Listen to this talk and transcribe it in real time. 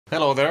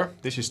Hello there,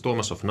 this is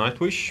Thomas of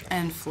Nightwish.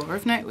 And Flora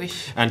of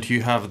Nightwish. And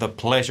you have the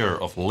pleasure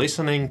of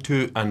listening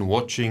to and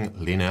watching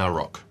Linea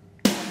Rock.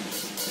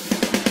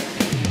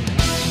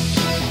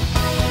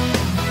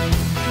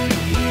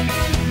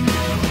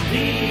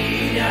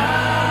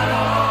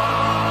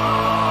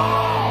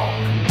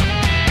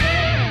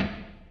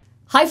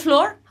 Hi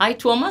Flor, hi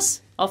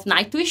Thomas of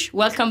Nightwish.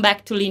 Welcome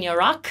back to Linea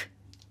Rock.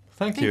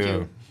 Thank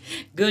you.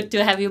 Good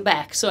to have you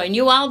back. So a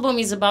new album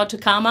is about to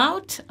come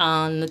out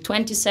on the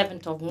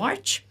 27th of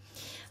March.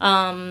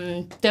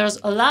 There's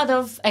a lot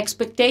of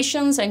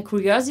expectations and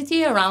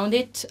curiosity around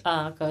it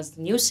because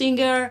the new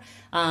singer,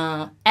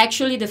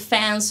 actually the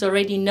fans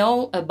already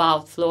know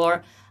about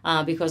Flor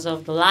because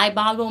of the live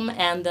album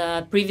and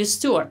the previous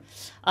tour.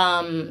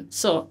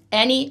 So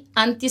any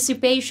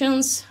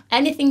anticipations,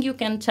 anything you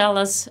can tell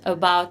us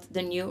about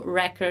the new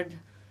record,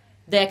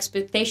 the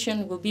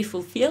expectation will be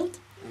fulfilled?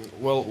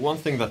 Well, one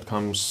thing that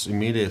comes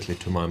immediately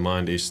to my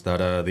mind is that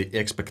the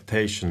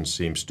expectation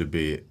seems to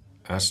be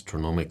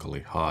astronomically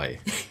high.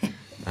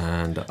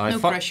 And no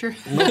pressure.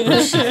 No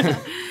pressure.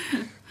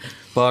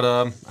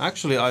 But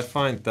actually I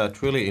find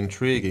that really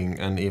intriguing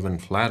and even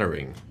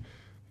flattering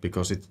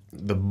because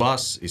the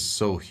buzz is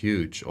so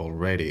huge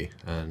already,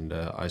 and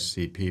I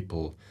see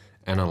people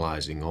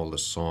analyzing all the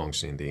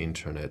songs in the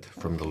internet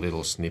from the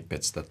little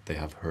snippets that they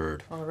have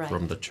heard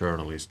from the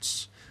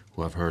journalists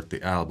who have heard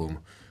the album,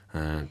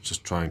 and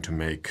just trying to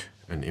make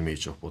an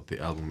image of what the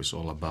album is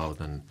all about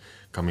and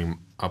coming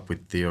up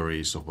with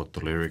theories of what the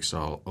lyrics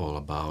are all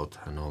about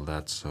and all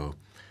that. So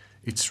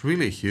it's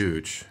really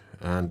huge,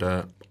 and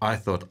I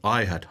thought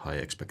I had high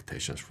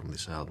expectations from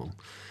this album.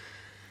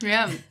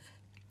 Yeah,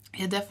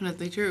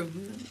 definitely true.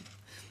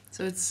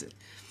 So it's,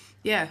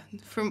 yeah,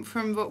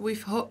 from what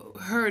we've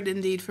heard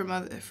indeed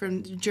from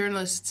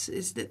journalists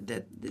is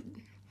that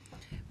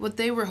what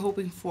they were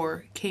hoping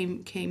for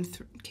came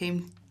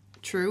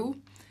true.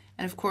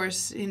 And of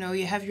course, you know,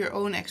 you have your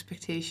own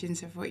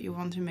expectations of what you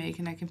want to make,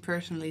 and I can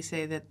personally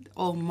say that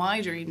all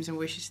my dreams and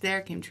wishes there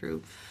came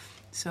true.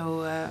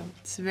 So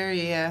it's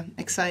very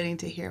exciting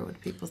to hear what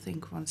people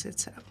think once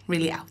it's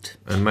really out.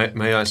 And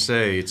may I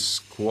say, it's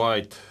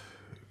quite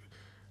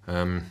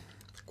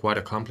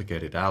a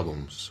complicated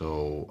album,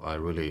 so I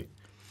really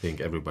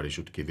think everybody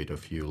should give it a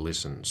few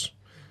listens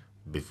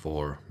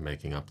before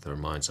making up their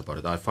minds about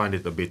it. I find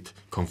it a bit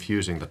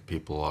confusing that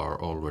people are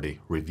already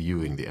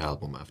reviewing the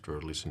album after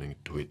listening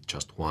to it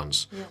just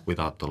once,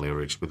 without the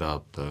lyrics,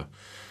 without the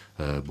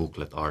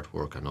booklet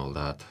artwork and all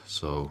that.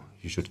 So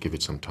you should give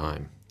it some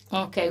time.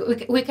 Okay,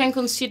 we can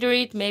consider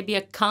it maybe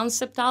a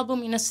concept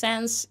album in a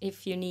sense,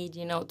 if you need,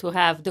 you know, to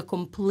have the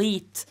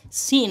complete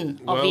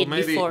scene of it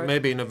before. Well,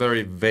 maybe in a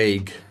very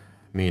vague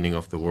meaning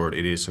of the word,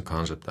 it is a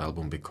concept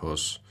album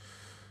because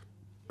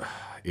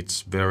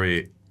it's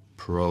very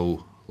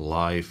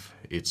pro-life.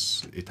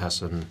 It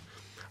has an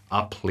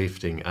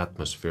uplifting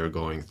atmosphere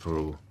going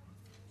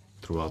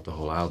throughout the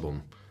whole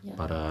album. Yeah.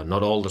 But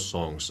not all the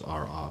songs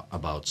are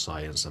about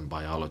science and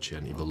biology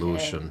and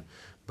evolution. Okay.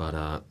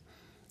 But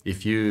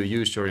if you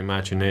use your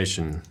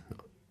imagination,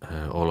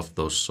 all of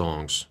those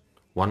songs,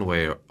 one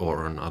way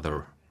or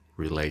another,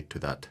 relate to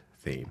that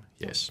theme,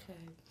 yes. Okay.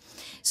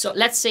 So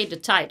let's say the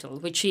title,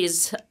 which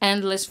is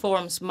Endless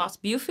Forms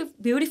Most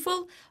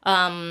Beautiful.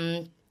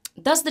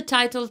 Does the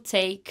title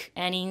take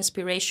any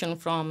inspiration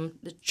from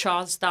the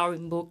Charles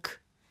Darwin book,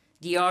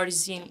 The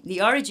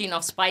Origin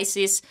of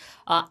Species,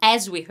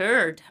 as we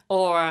heard?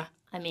 Or,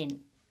 I mean,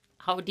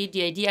 how did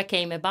the idea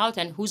came about,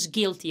 and who's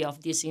guilty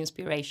of this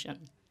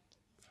inspiration?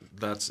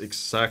 That's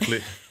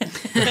exactly...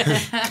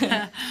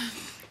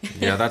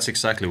 Yeah, that's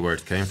exactly where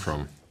it came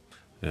from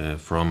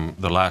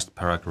the last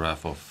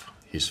paragraph of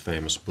his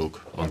famous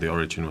book on the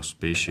origin of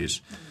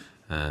species.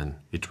 And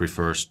it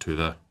refers to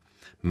the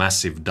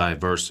massive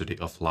diversity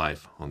of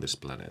life on this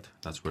planet.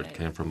 That's where it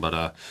came from.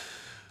 But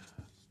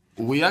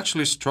we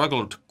actually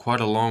struggled quite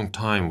a long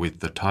time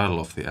with the title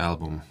of the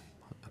album.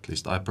 At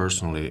least I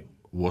personally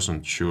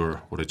wasn't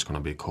sure what it's going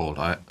to be called.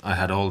 I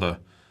had all the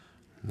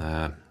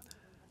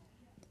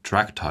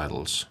track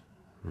titles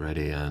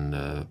ready,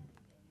 and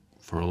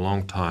for a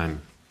long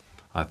time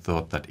I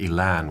thought that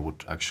Elan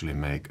would actually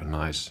make a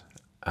nice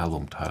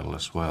album title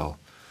as well.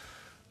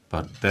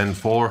 But then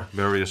for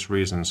various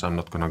reasons I'm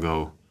not going to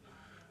go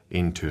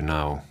into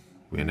now,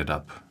 we ended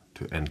up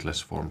to Endless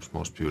Forms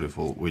Most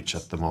Beautiful, which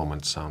at the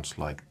moment sounds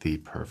like the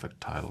perfect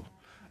title,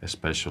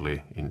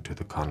 especially into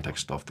the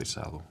context of this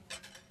album.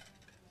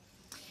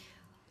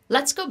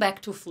 Let's go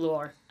back to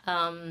Flor.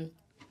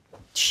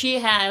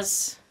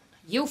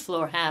 You,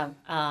 Flor, have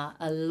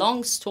a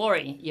long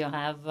story.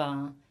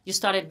 You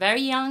started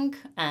very young,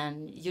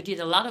 and you did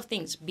a lot of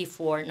things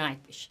before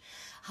Nightwish.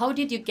 How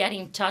did you get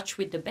in touch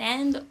with the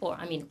band? Or,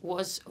 I mean,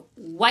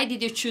 why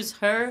did you choose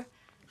her?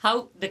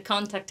 How the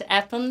contact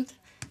happened?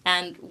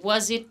 And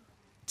was it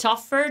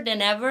tougher than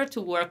ever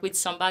to work with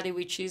somebody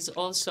which is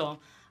also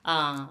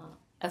a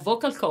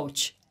vocal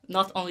coach,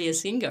 not only a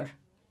singer?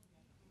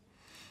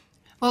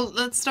 Well,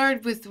 let's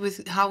start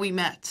with how we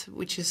met,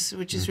 which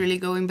is really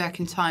going back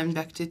in time,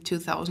 back to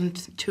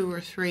 2002 or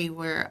 3,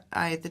 where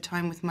I, at the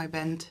time with my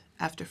band,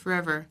 after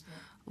forever,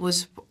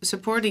 was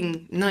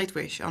supporting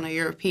Nightwish on a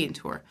European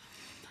tour.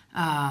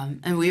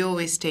 And we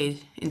always stayed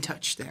in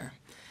touch there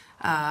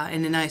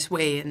in a nice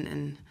way.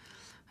 And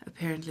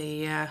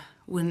apparently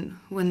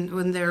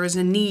when there was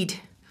a need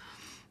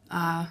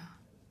of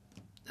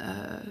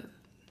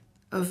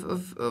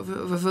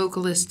a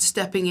vocalist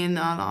stepping in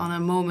on a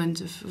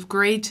moment of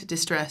great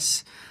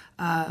distress,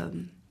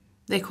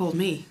 they called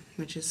me,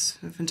 which is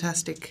a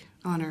fantastic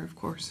honor, of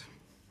course.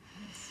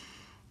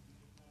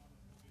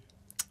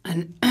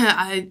 And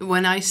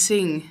when I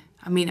sing,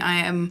 I mean,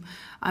 I'm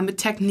a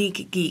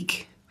technique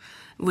geek,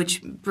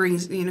 which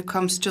brings,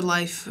 comes to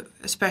life,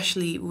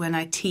 especially when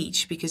I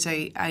teach, because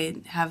I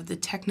have the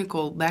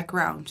technical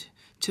background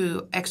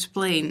to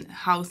explain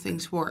how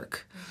things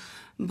work.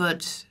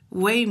 But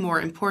way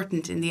more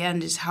important in the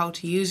end is how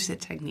to use the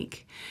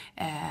technique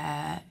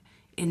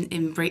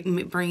in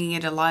bringing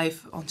it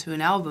alive onto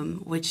an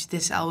album, which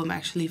this album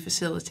actually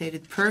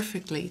facilitated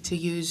perfectly to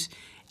use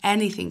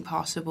anything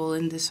possible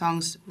in the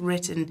songs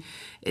written.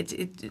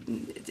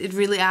 It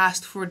really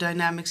asked for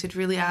dynamics. It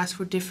really asked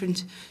for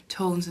different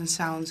tones and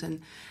sounds, and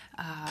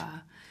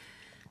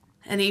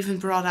even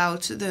brought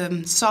out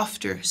the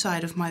softer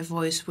side of my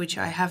voice, which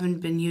I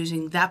haven't been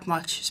using that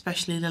much,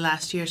 especially the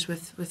last years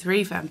with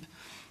Revamp.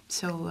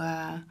 So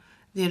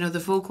the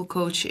vocal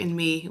coach in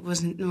me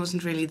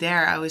wasn't really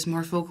there. I was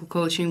more vocal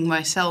coaching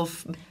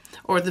myself,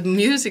 or the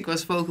music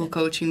was vocal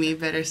coaching me,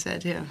 better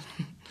said. Yeah.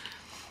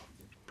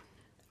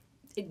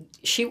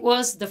 She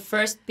was the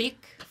first pick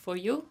for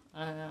you.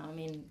 I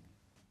mean,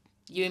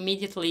 you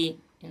immediately,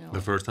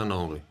 The first and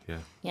only, yeah.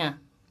 Yeah,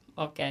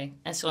 okay.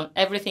 And so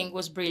everything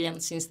was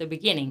brilliant since the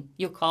beginning.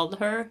 You called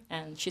her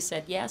and she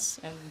said yes.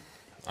 And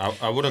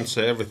I wouldn't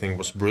say everything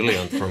was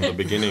brilliant from the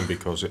beginning,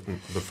 because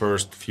the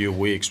first few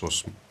weeks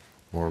was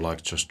more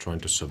like just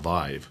trying to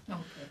survive.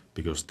 Okay.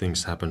 Because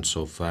things happened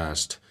so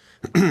fast,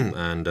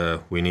 and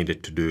we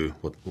needed to do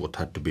what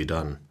had to be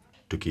done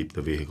to keep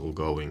the vehicle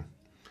going.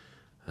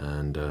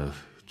 And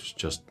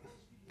just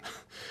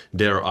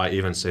dare I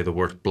even say the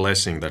word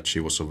blessing that she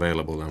was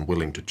available and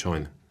willing to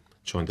join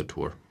the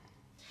tour.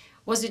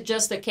 Was it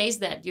just the case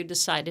that you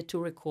decided to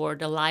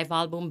record a live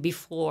album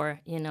before,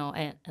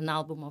 an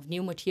album of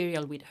new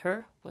material with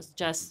her?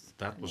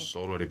 That was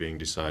already being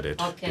decided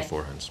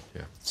beforehand,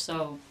 yeah.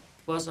 So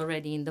it was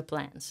already in the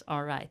plans,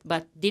 all right.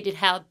 But did it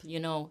help,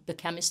 the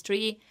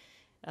chemistry,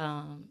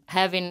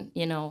 having,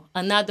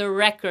 another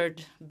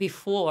record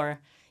before,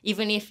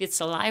 even if it's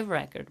a live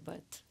record,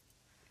 but...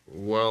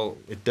 Well,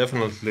 it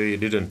definitely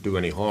didn't do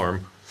any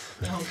harm.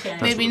 Okay.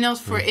 Maybe not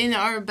for in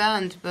our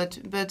band,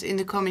 but in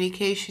the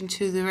communication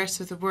to the rest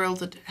of the world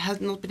that has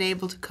not been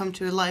able to come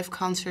to a live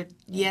concert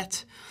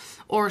yet,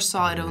 or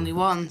saw it only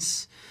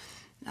once.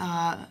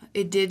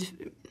 It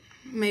did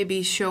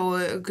maybe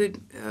show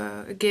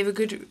gave a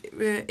good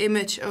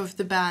image of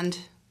the band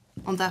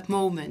on that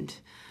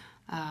moment.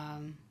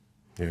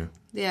 Yeah.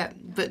 Yeah,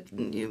 but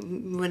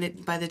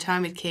by the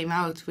time it came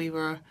out, we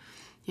were,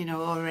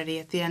 already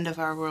at the end of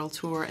our world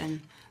tour,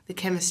 and the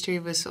chemistry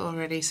was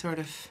already sort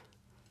of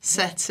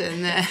set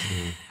and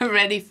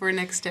ready for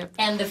next step.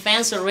 And the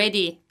fans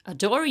already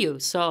adore you,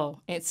 so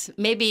it's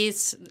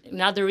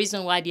another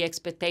reason why the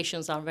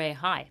expectations are very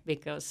high,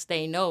 because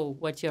they know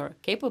what you're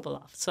capable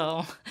of.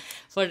 So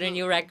for the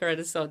new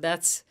record, so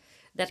that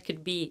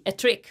could be a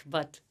trick,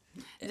 but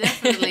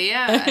definitely,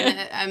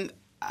 yeah. And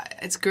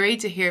it's great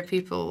to hear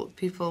people,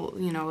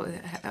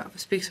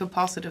 speak so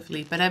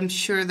positively. But I'm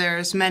sure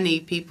there's many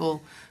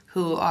people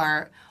who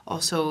are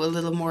also a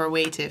little more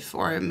weightive,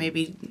 or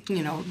maybe,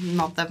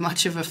 not that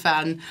much of a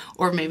fan,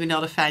 or maybe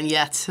not a fan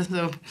yet.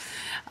 So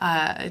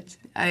I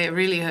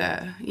really,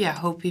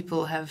 hope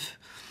people have,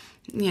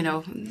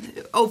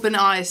 open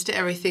eyes to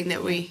everything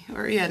that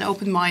an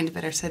open mind,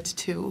 better said,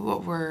 to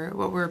what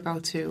we're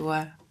about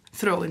to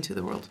throw into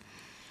the world.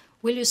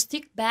 Will you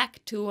stick back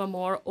to a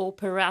more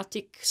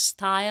operatic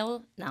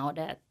style now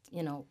that,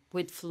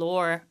 with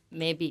Floor,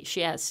 maybe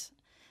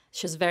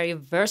she's very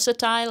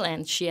versatile,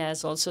 and she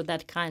has also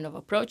that kind of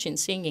approach in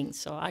singing.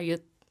 So are you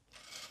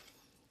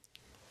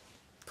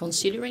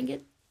considering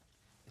it?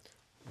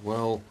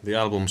 Well, the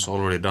album's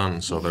already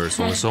done, so there's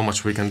only so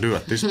much we can do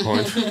at this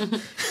point.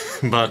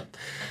 But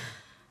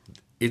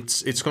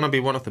it's going to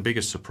be one of the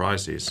biggest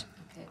surprises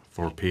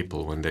for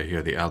people when they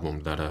hear the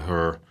album, that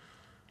her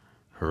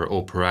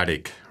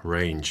operatic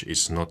range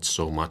is not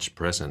so much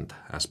present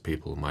as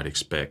people might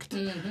expect.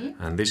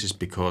 Mm-hmm. And this is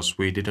because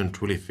we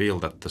didn't really feel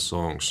that the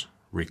songs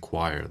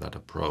require that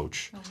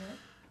approach. Okay.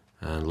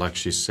 And like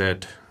she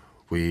said,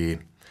 we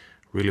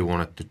really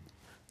wanted to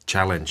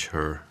challenge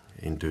her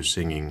into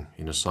singing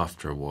in a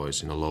softer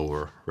voice, in a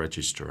lower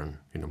register, and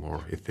in a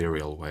more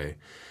ethereal way.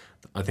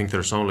 I think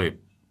there's only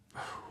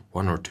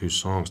 1 or 2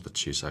 songs that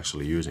she's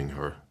actually using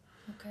her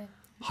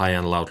high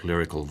and loud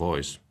lyrical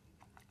voice.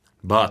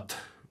 But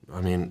I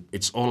mean,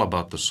 it's all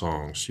about the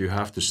songs. You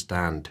have to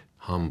stand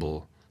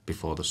humble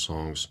before the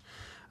songs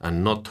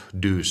and not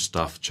do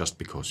stuff just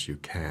because you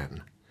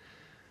can.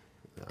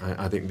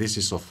 I think this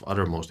is of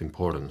uttermost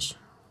importance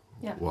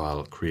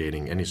while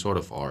creating any sort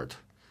of art.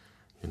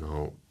 you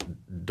know,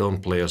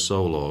 don't play a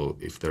solo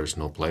if there's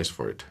no place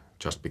for it,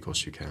 just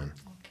because you can.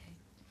 Okay.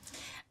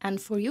 And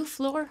for you,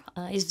 Flor,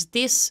 is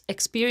this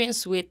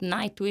experience with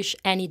Nightwish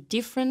any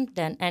different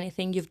than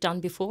anything you've done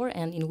before,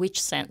 and in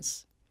which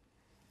sense?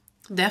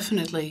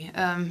 Definitely.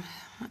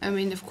 I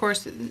mean, of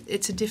course,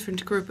 it's a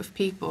different group of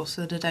people,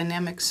 so the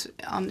dynamics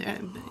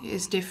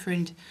is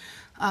different.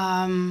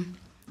 I'm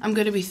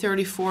going to be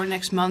 34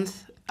 next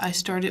month. I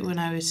started when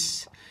I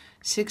was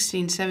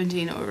 16,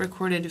 17, or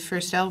recorded the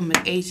first album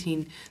at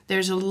 18.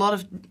 There's a lot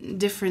of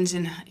difference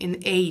in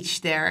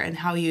age there and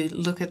how you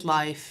look at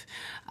life.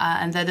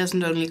 And that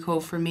doesn't only go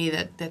for me,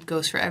 that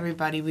goes for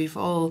everybody. We've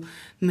all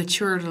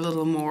matured a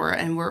little more,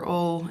 and we're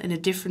all in a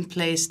different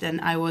place than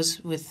I was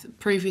with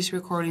previous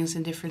recordings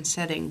in different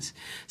settings.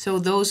 So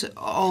those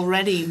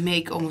already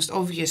make almost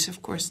obvious,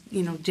 of course,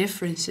 you know,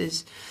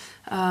 differences.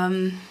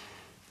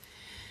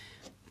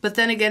 But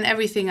then again,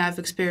 everything I've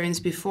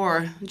experienced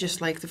before,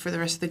 just like for the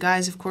rest of the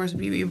guys, of course,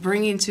 you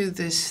bring into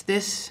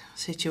this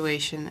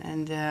situation,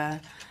 and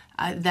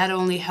that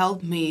only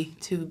helped me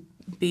to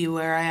be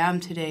where I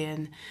am today.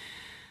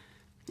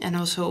 And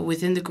also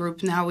within the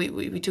group now,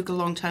 we took a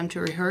long time to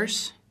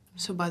rehearse.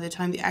 So by the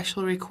time the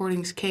actual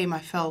recordings came, I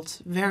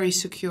felt very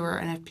secure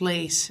and at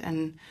place.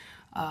 And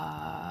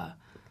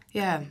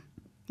yeah,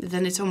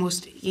 then it's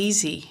almost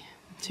easy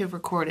to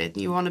record it.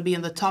 You want to be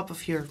on the top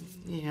of your,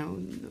 you know,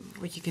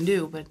 what you can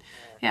do. But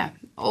yeah,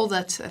 all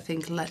that I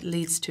think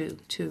leads to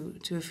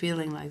a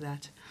feeling like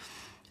that.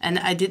 And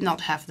I did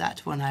not have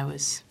that when I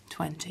was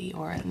 20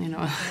 or, you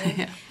know.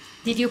 Yeah.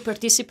 Did you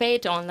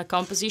participate on the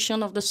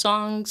composition of the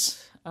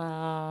songs?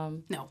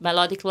 No.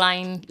 Melodic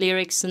line,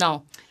 lyrics?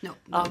 No. No,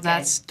 Okay.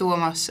 that's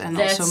Thomas and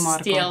That's also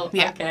Marco. still,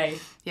 Yeah. okay,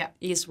 Yeah.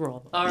 his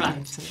role. All right.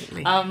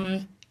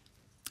 Absolutely.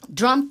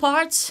 Drum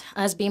parts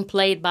has been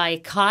played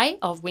by Kai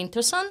of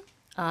Winterson.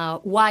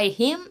 Why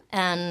him,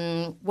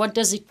 and what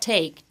does it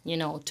take, you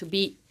know, to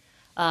be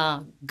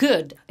a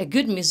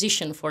good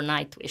musician for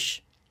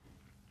Nightwish?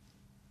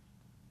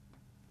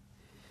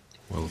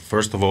 Well,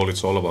 first of all,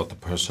 it's all about the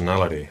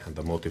personality and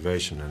the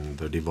motivation and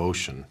the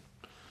devotion.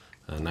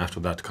 And after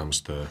that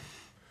comes the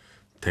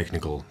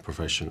technical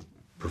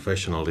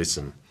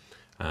professionalism.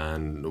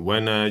 And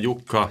when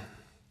Jukka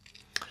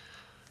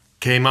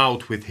came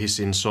out with his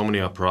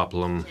insomnia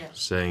problem,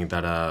 saying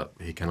that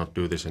he cannot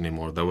do this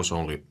anymore, there was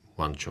only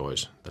one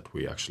choice that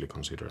we actually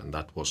considered, and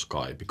that was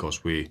Kai,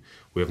 because we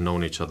have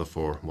known each other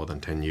for more than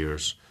 10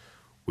 years.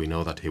 We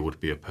know that he would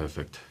be a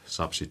perfect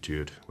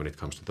substitute when it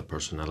comes to the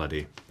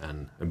personality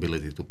and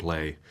ability to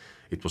play.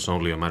 It was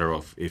only a matter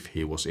of if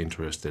he was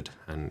interested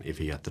and if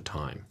he had the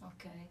time.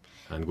 Okay.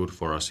 And good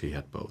for us, he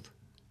had both.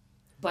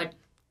 But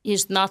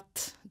he's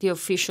not the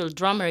official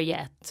drummer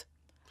yet,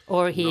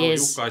 or he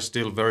is? Jukka is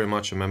still very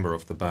much a member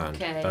of the band.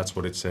 Okay. That's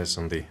what it says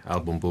on the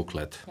album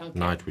booklet. Okay.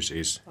 Nightwish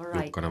is All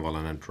right. Jukka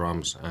Nevalainen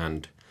drums,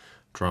 and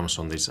drums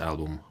on this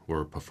album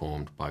were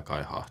performed by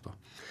Kai Hahto.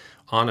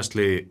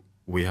 Honestly,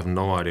 we have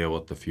no idea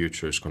what the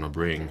future is going to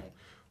bring. Okay.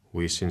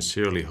 We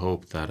sincerely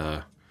hope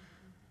that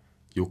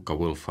Jukka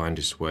will find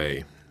his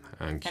way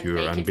and cure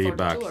make and it be for the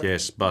back. tour.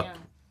 Yes, but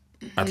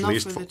at Not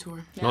least for the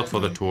tour. not for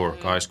the tour.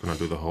 Kai's going to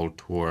do the whole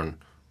tour, and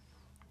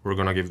we're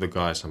going to give the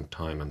guy some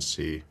time and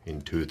see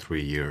in 2-3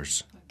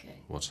 years Okay.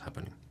 what's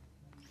happening.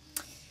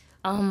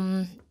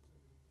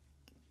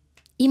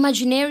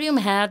 Imaginarium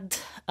had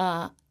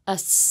a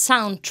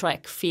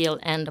soundtrack feel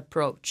and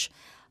approach.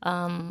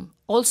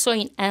 Also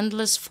in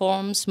endless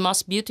forms,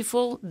 most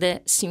beautiful,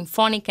 the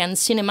symphonic and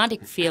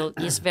cinematic feel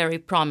is very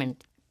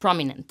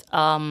prominent.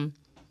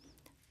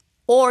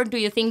 Or do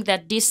you think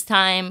that this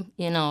time,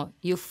 you know,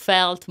 you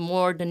felt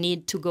more the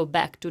need to go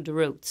back to the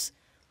roots?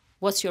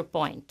 What's your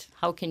point?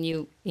 How can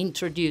you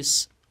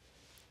introduce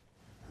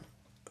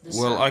the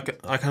Well, sound?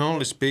 I can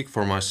only speak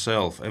for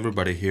myself.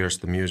 Everybody hears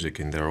the music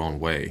in their own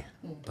way.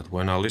 But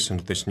when I listen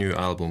to this new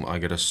album, I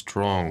get a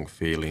strong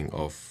feeling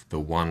of the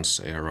Once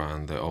era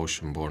and the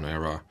Oceanborn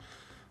era.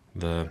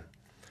 The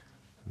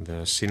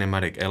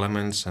cinematic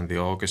elements and the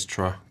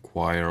orchestra,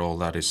 choir, all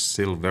that is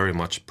still very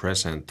much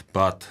present,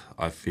 but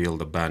I feel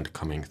the band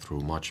coming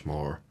through much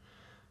more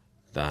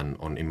than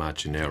on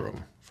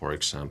Imaginarium, for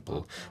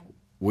example,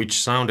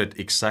 which sounded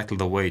exactly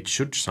the way it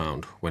should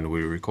sound when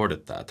we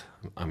recorded that.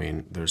 I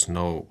mean, there's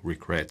no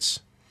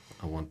regrets.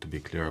 I want to be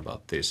clear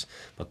about this.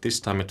 But this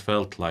time it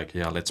felt like,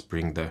 yeah, let's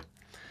bring the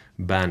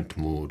band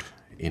mood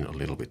in a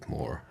little bit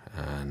more.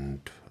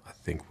 And I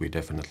think we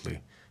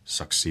definitely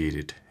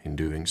succeeded in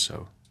doing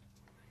so.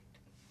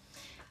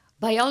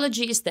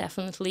 Biology is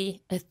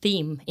definitely a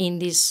theme in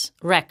this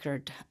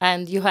record,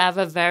 and you have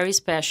a very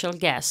special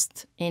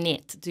guest in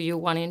it. Do you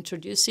want to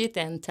introduce it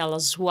and tell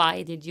us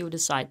why did you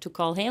decide to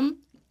call him?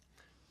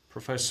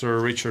 Professor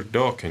Richard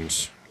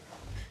Dawkins,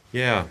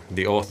 yeah,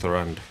 the author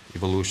and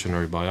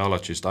evolutionary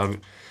biologist.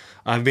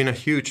 I've been a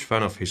huge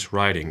fan of his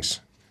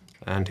writings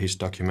and his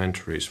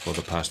documentaries for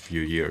the past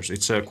few years.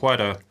 It's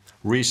quite a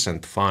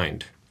recent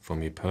find for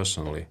me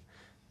personally.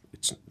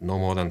 It's no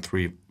more than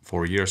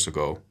 3-4 years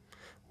ago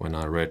when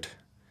I read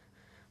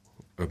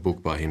a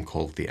book by him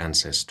called The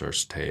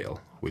Ancestor's Tale,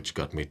 which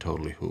got me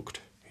totally hooked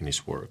in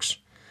his works.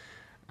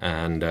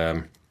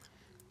 And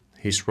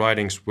his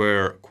writings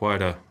were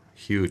quite a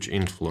huge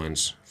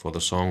influence for the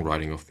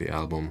songwriting of the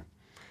album.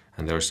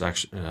 And there's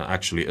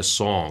actually a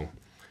song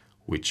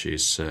which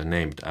is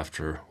named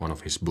after one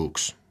of his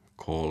books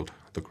called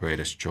The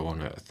Greatest Show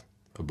on Earth,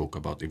 a book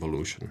about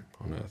evolution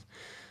on Earth.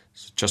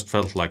 So it just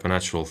felt like a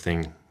natural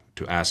thing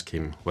to ask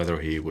him whether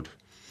he would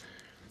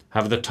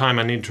have the time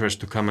and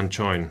interest to come and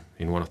join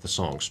in one of the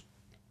songs.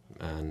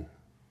 And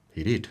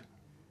he did,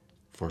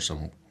 for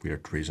some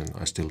weird reason.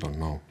 I still don't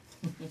know.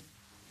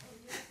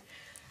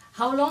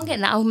 How long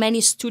and how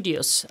many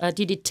studios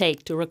did it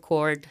take to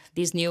record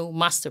this new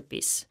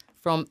masterpiece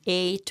from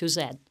A to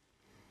Z?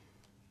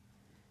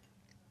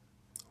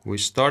 We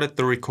started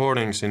the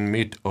recordings in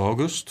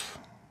mid-August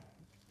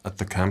at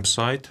the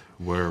campsite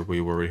where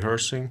we were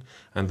rehearsing,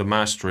 and the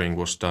mastering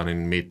was done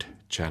in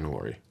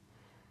mid-January.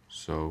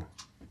 So...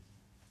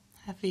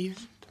 Half a year.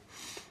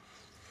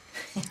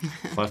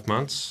 5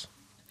 months,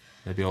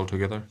 maybe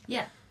altogether.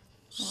 Yeah.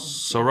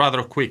 So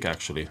rather quick,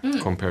 actually,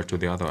 compared to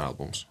the other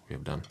albums we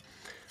have done.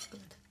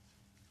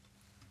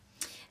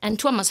 And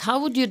Thomas, how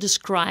would you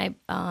describe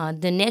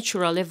the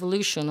natural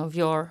evolution of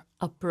your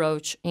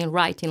approach in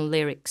writing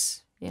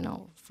lyrics? You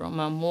know, from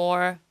a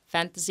more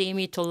fantasy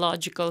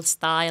mythological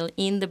style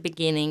in the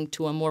beginning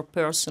to a more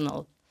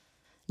personal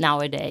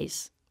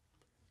nowadays?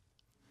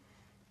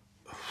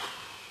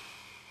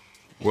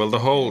 Well, the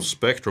whole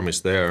spectrum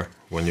is there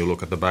when you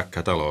look at the back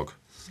catalogue.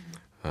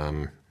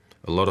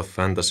 A lot of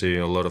fantasy,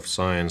 a lot of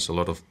science, a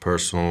lot of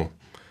personal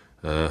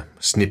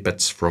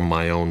snippets from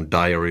my own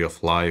diary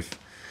of life,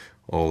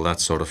 all that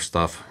sort of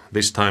stuff.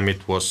 This time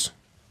it was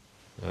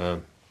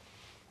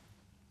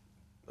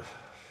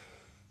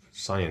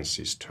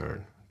science's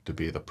turn to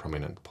be the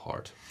prominent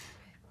part.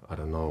 I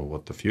don't know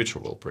what the future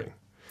will bring.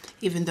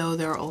 Even though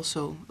there are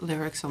also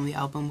lyrics on the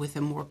album with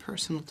a more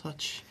personal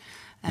touch.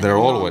 There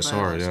always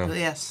are, yeah. But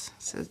yes,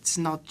 so it's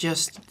not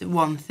just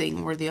one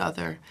thing or the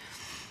other.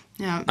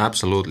 Yeah.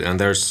 Absolutely, and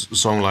there's a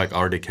song like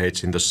Our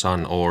Decades in the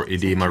Sun or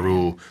Idi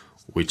Maru,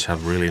 which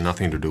have really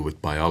nothing to do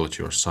with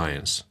biology or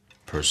science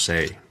per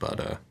se,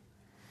 but...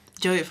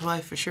 Joy of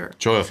life for sure.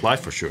 Joy of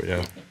life for sure,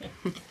 yeah.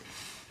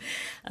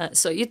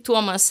 So you,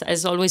 Thomas,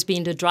 has always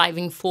been the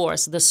driving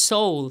force, the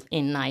soul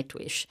in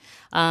Nightwish.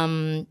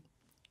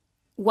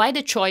 Why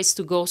the choice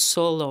to go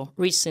solo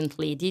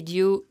recently? Did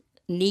you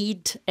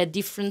need a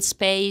different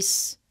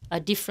space, a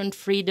different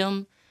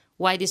freedom?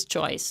 Why this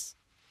choice?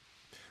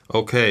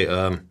 Okay,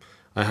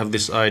 I have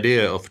this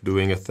idea of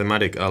doing a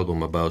thematic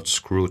album about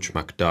Scrooge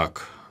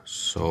McDuck.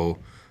 So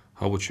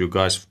how would you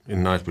guys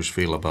in Nightwish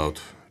feel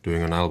about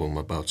doing an album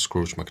about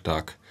Scrooge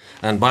McDuck?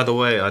 And by the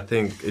way, I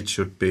think it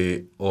should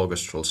be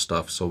orchestral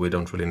stuff, so we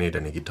don't really need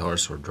any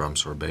guitars or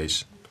drums or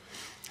bass.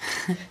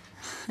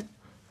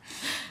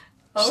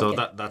 Okay. So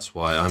that's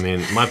why. I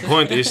mean, my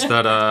point is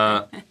that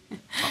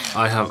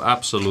I have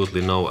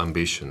absolutely no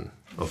ambition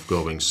of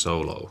going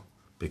solo,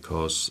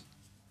 because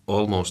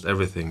almost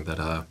everything that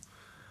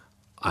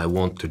I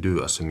want to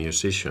do as a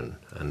musician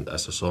and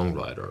as a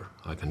songwriter,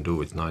 I can do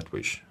with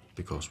Nightwish,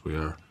 because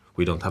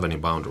we don't have any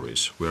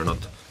boundaries. We are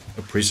not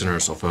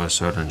prisoners of a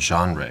certain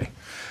genre.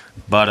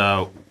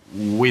 But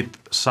with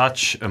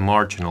such a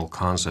marginal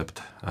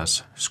concept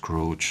as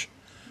Scrooge,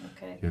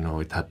 you know,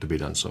 it had to be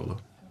done solo.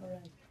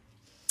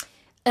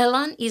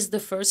 Elan is the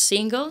first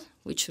single,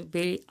 which will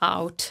be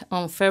out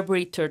on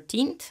February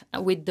 13th,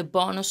 with the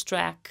bonus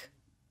track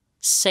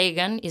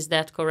Sagan, is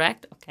that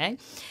correct? Okay.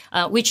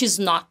 Which is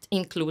not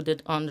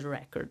included on the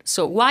record.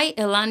 So why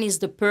Elan is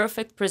the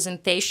perfect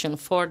presentation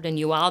for the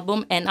new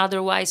album, and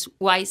otherwise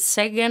why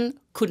Sagan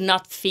could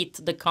not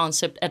fit the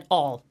concept at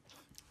all?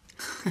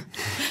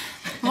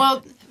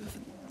 Well,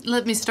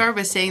 let me start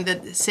by saying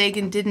that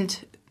Sagan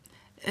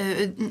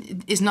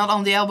is not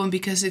on the album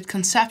because it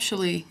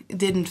conceptually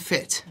didn't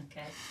fit.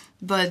 Okay.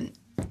 But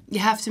you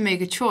have to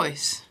make a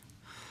choice.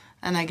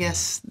 And I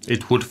guess...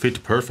 It would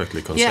fit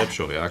perfectly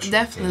conceptually, yeah, actually.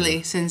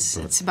 Definitely, since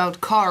it's about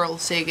Carl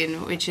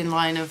Sagan, which in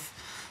line of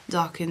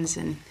Dawkins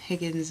and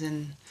Higgins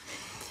and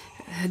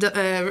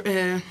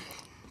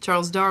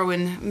Charles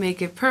Darwin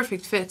make a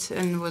perfect fit,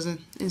 and was an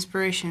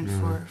inspiration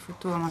for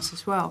Thomas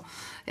as well.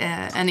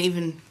 And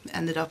even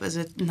ended up as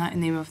a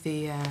name of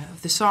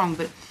the song.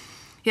 But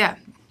yeah,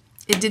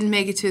 it didn't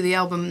make it to the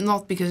album,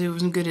 not because it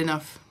wasn't good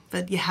enough,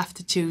 but you have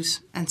to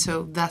choose. And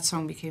so that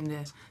song became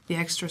the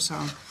extra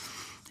song.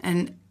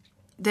 And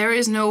there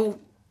is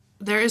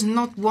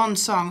not one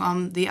song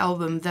on the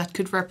album that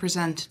could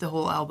represent the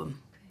whole album.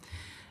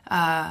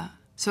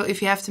 So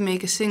if you have to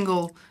make a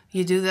single,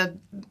 you do that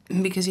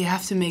because you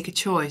have to make a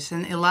choice.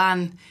 And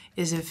Elan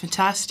is a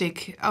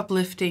fantastic,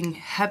 uplifting,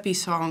 happy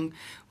song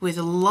with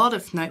a lot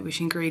of Nightwish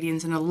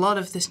ingredients and a lot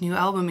of this new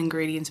album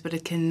ingredients, but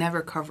it can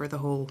never cover the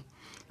whole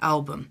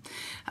album.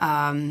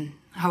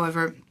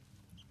 However,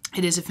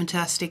 it is a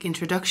fantastic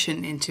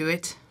introduction into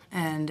it,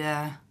 and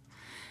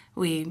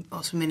we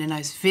also made a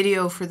nice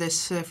video for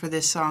this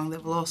song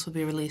that will also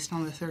be released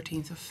on the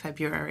 13th of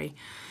February.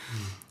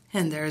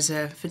 And there's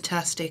a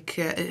fantastic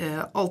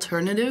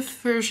alternative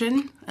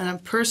version. And I'm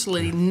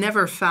personally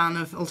never a fan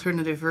of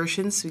alternative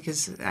versions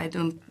because I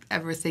don't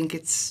ever think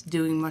it's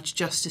doing much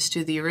justice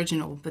to the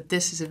original. But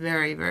this is a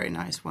very, very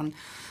nice one,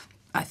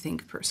 I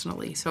think,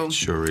 personally. So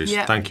Sure is.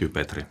 yeah. Thank you,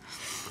 Petri.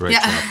 Great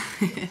job.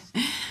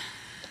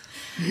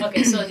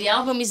 Okay, so the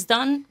album is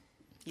done.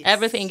 Yes.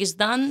 Everything is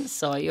done.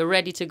 So you're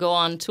ready to go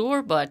on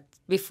tour. But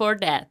before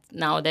that,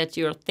 now that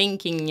you're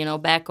thinking,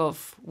 back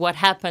of what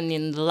happened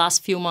in the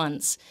last few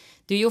months,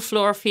 do you,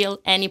 Floor, feel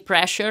any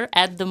pressure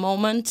at the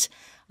moment?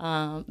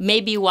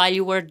 Maybe while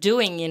you were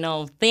doing,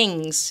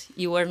 things,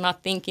 you were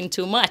not thinking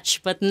too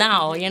much. But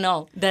now,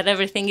 that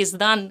everything is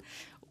done,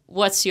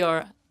 what's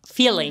your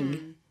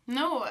feeling?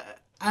 No,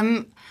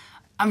 I'm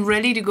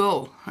ready to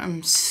go.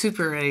 I'm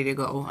super ready to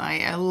go.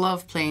 I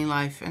love playing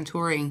live and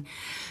touring.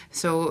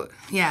 So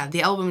yeah,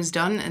 the album is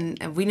done,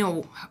 and we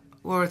know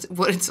what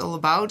it's all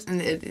about.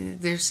 And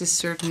there's this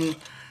certain,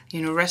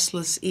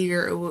 restless,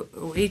 eager,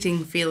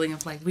 awaiting feeling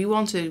of like we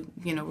want to,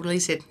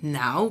 release it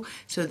now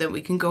so that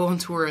we can go on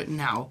tour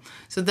now.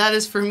 So that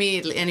is for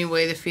me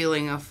anyway the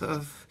feeling of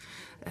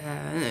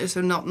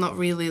so not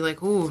really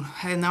like, oh,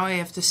 now I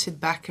have to sit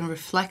back and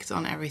reflect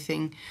on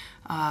everything.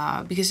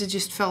 Because it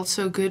just felt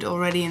so good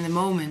already in the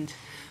moment.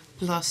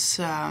 Plus,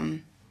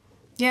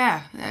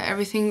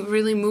 everything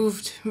really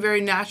moved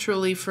very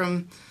naturally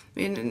from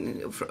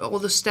all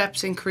the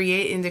steps in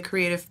the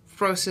creative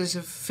process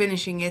of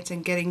finishing it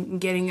and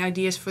getting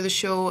ideas for the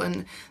show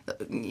and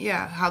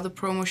how the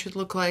promo should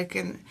look like.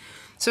 And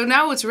so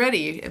now it's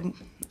ready.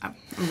 I'm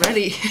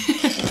ready.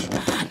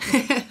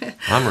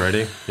 I'm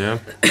ready, yeah.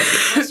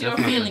 What's your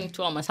feeling,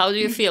 Thomas? How do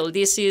you feel?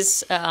 This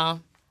is a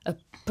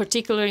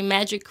particularly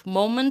magic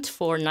moment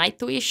for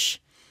Nightwish,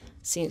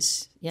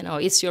 since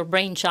it's your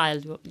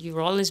brainchild. You've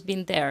always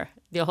been there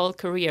the whole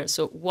career.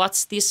 So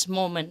what's this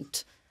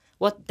moment?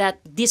 What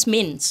this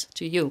means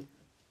to you?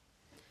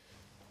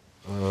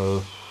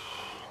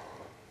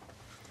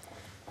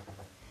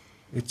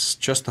 It's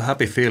just a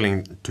happy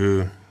feeling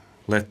to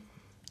let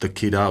the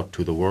kid out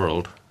to the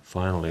world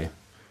finally.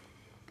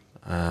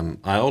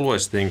 I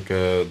always think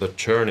the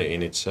journey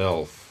in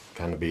itself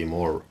can be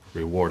more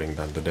rewarding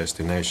than the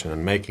destination,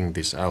 and making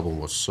this album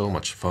was so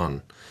much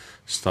fun,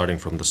 starting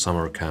from the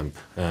summer camp.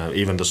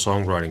 Even the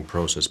songwriting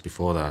process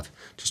before that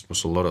just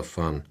was a lot of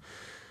fun.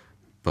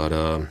 But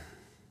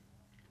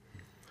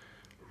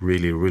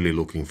really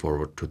looking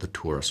forward to the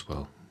tour as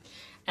well.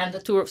 And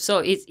the tour,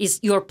 so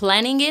you're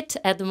planning it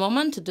at the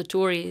moment? The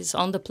tour is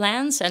on the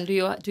plans, and do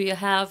you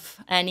have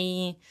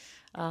any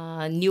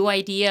new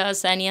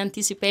ideas, any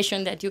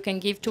anticipation that you can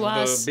give to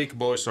us? The big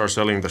boys are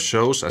selling the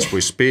shows as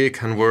we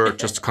speak, and we're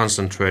just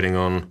concentrating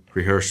on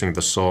rehearsing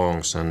the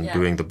songs and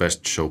doing the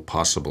best show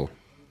possible.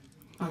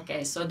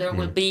 Okay, so there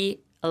will be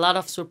a lot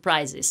of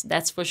surprises,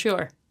 that's for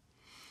sure.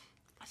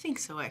 I think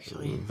so,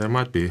 actually. There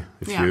might be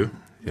a few,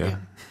 yeah.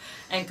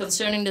 And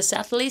concerning the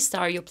set list,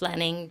 are you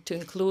planning to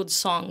include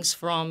songs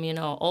from,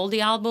 all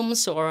the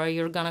albums, or are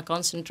you going to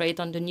concentrate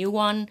on the new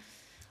one?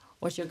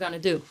 What you're going to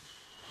do?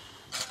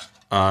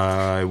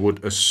 I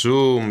would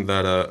assume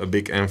that a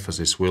big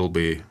emphasis will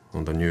be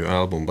on the new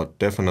album, but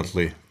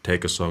definitely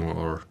take a song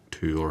or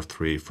two or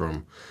three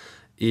from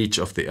each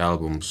of the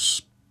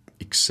albums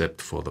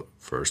except for the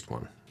first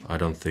one. I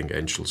don't think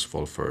Angels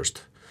Fall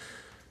First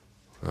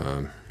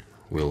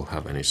will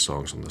have any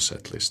songs on the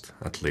set list,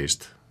 at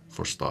least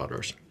for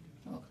starters.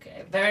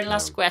 Okay, very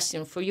last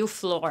question for you,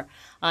 Floor.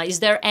 Is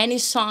there any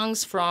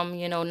songs from,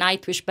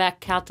 Nightwish back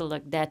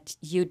catalog that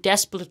you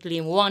desperately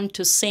want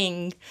to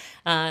sing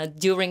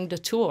during the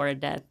tour,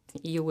 that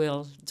you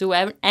will do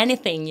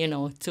anything,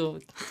 to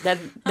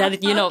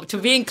to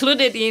be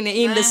included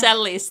in the set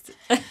list?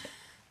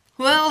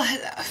 Well,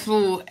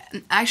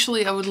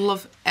 actually, I would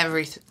love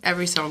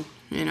every song,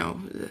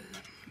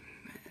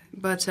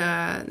 But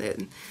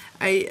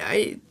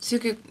I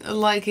took a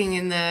liking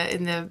in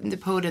the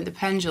Poet and the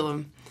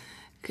Pendulum,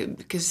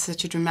 because it's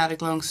such a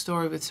dramatic long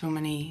story with so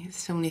many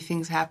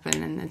things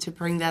happen, and to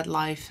bring that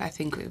life, I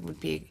think it would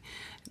be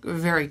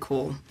very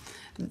cool.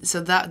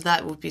 So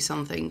that would be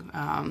something,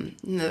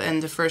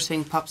 and the first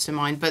thing pops to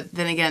mind. But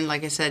then again,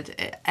 like I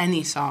said,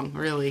 any song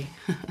really.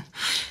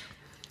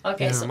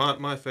 Okay, yeah, so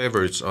my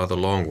favorites are the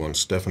long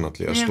ones,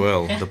 definitely, as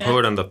well. The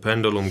Poet and the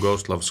Pendulum,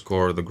 Ghost Love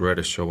Score, The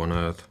Greatest Show on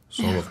Earth,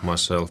 Song of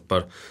Myself.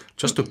 But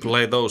just to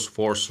play those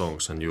 4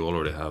 songs, and you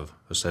already have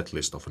a set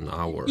list of an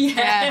hour.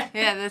 Yeah,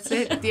 that's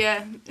it.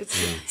 Yeah,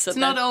 it's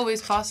not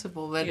always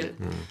possible, but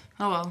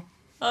oh well.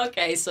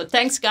 Okay, so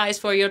thanks, guys,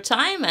 for your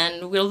time,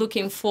 and we're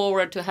looking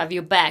forward to have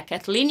you back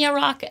at Linea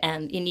Rock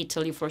and in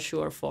Italy for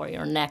sure for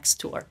your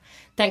next tour.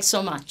 Thanks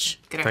so much.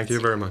 Grazie. Thank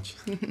you very much.